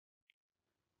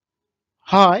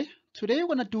Hi, today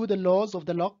we're going to do the laws of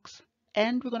the logs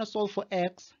and we're going to solve for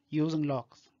x using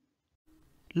logs.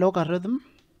 Logarithm.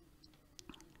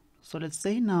 So let's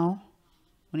say now,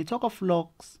 when you talk of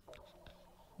logs,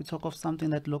 we talk of something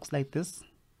that looks like this,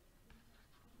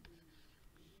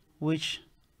 which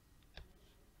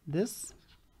this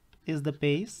is the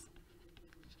base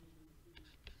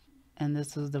and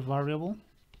this is the variable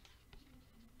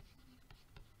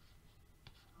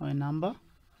or a number.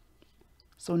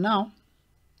 So now,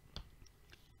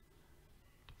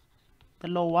 the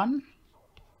law 1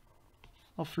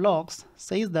 of logs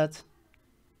says that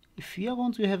if you are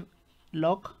going to have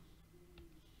log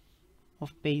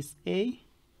of base a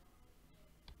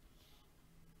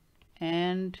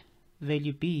and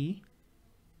value b,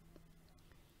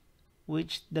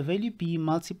 which the value b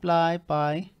multiplied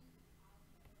by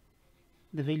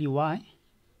the value y,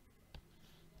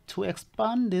 to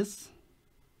expand this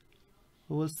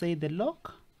we will say the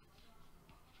log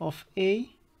of a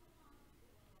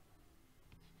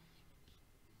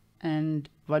and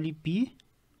value b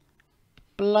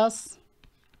plus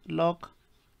log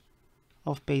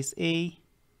of base a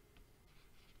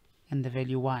and the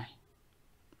value y.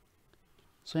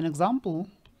 So an example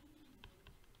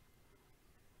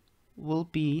will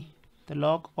be the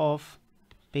log of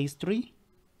base 3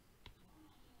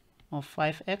 of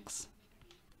 5x.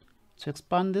 To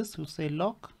expand this, we'll say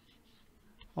log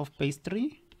of base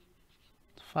 3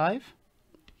 5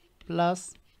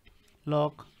 plus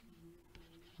log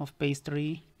of base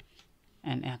 3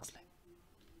 and x.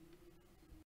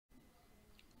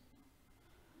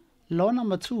 Law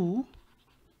number 2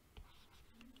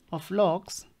 of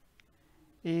logs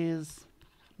is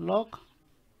log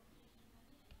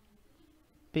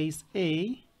base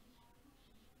a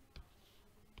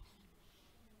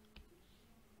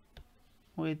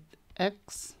with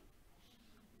x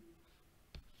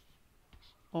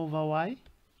over y,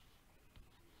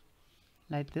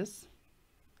 like this.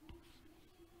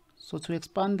 So to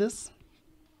expand this,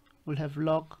 we'll have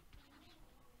log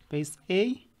base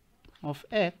a of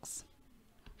x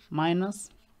minus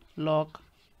log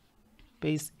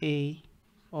base a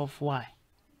of y.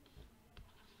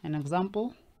 An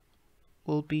example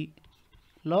will be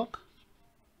log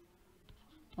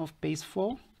of base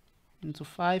 4 into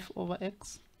 5 over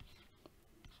x.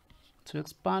 To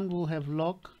expand, we'll have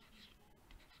log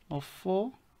of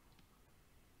 4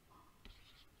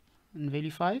 and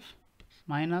value 5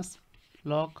 minus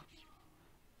log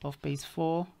of base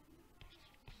 4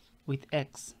 with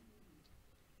x.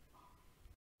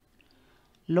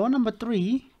 Law number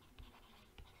 3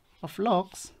 of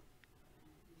logs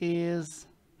is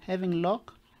having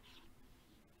log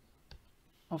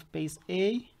of base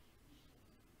a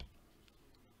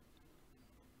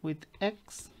with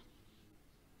x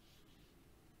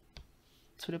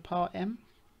to the power m.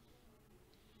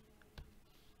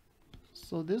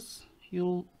 So this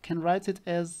you can write it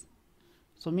as,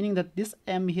 so meaning that this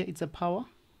m here, it's a power,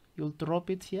 you'll drop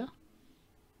it here,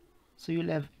 so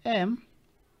you'll have m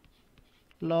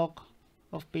log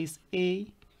of base a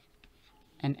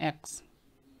and x.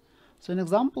 So an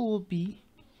example will be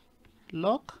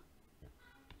log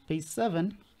base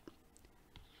 7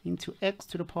 into x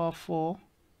to the power 4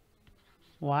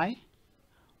 y,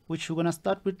 which we're going to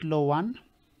start with law 1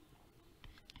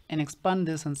 and expand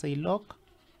this and say log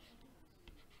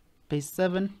base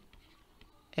 7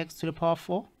 x to the power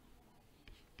 4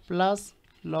 plus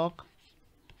log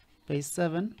base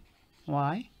 7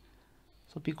 y.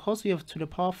 So because we have to the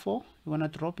power 4, we want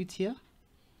to drop it here,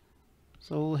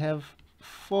 so we'll have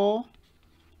 4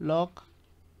 log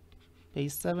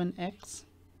base 7x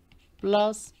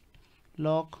plus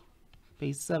log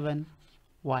base 7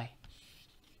 y.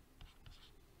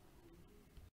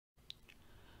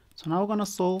 So now we're going to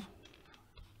solve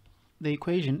the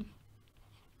equation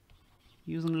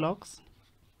using logs.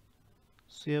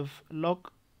 So you have log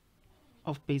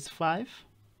of base 5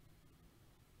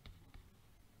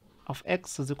 of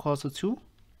x is equal to 2,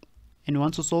 and you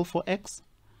want to solve for x.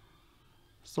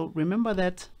 So remember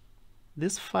that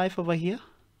this 5 over here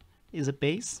is a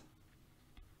base,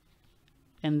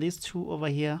 and this 2 over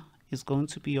here is going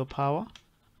to be your power.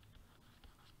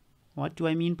 What do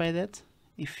I mean by that?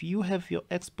 If you have your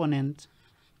exponent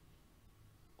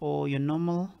or your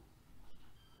normal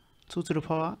 2 to the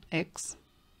power x,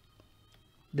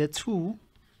 the 2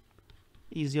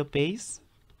 is your base,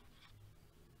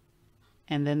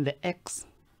 and then the x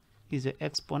is your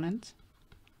exponent.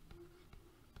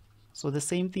 So the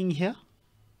same thing here.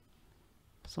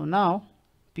 So now,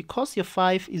 because your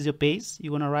 5 is your base,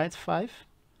 you're going to write 5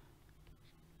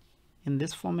 in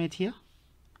this format here,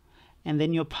 and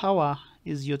then your power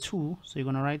is your 2, so you're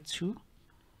going to write 2,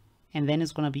 and then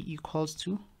it's going to be equals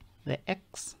to the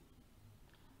x.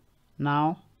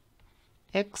 Now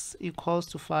x equals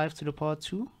to 5 to the power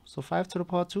 2, so 5 to the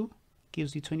power 2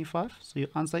 gives you 25, so your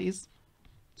answer is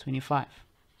 25.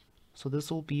 So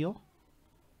this will be your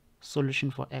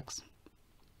solution for x.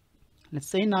 Let's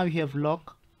say now you have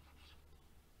log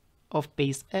of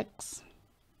base x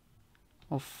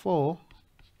of 4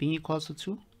 being equals to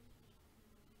 2.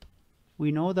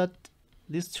 We know that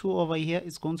this 2 over here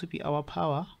is going to be our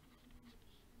power,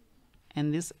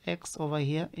 and this x over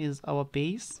here is our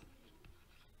base.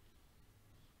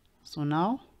 So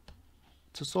now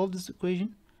to solve this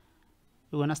equation,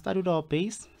 we're going to start with our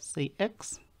base, say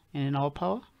x, and then our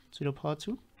power to the power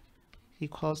 2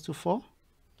 equals to 4.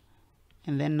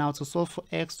 And then now to solve for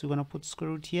x, we're going to put square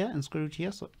root here and square root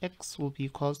here, so x will be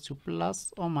equals to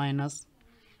plus or minus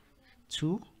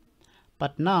 2.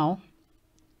 But now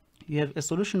you have a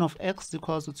solution of x is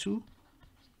equals to 2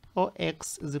 or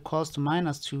x is equals to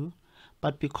minus 2,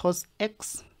 but because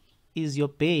x is your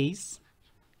base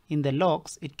in the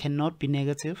logs, it cannot be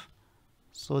negative,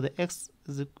 so the x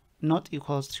is not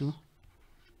equals to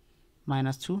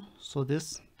minus 2, so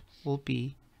this will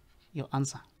be your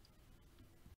answer.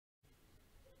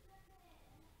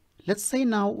 Let's say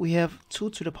now we have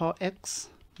 2 to the power x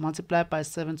multiplied by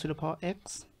 7 to the power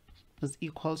x is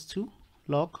equals to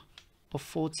log of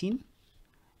 14,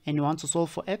 and you want to solve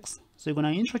for x, so you're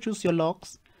going to introduce your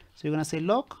logs. So you're going to say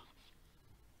log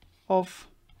of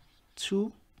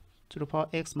 2 to the power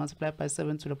x multiplied by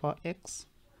 7 to the power x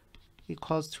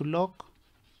equals to log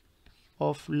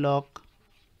of log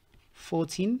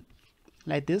 14,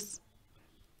 like this.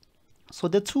 So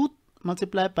the 2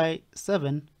 multiplied by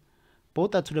 7,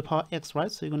 both are to the power x,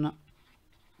 right? So you're going to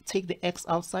take the x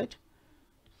outside,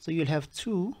 so you'll have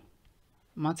 2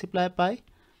 multiplied by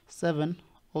 7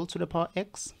 all to the power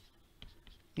x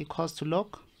equals to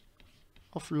log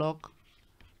of log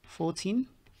 14,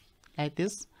 like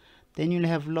this. Then you'll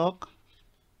have log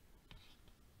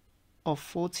of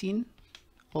 14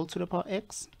 all to the power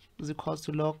x is equals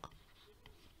to log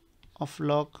of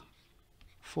log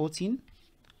 14.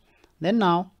 Then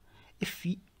now,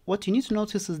 what you need to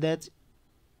notice is that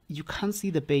you can't see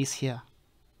the base here.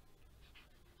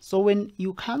 So when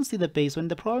you can't see the base, when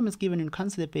the problem is given and you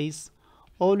can't see the base,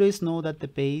 always know that the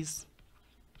base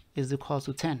is equal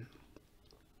to 10.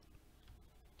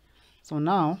 So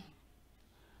now,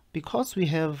 because we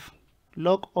have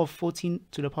log of 14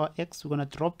 to the power x, we're going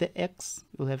to drop the x.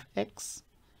 We'll have x,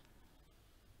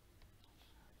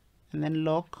 and then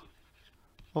log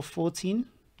of 14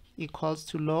 equals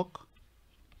to log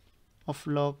of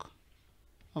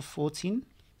 14.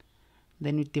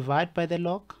 Then we divide by the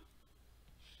log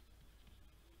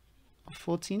of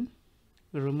 14,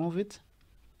 we remove it.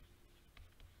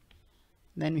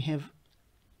 Then we have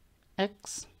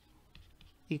x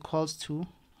equals to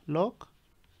log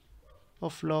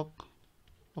of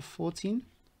 14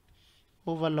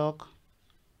 over log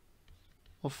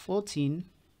of 14,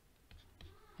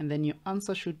 and then your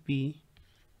answer should be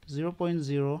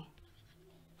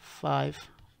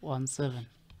 0.0517.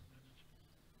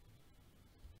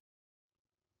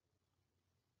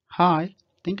 Hi,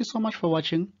 thank you so much for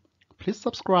watching. Please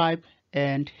subscribe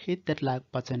and hit that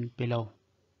like button below.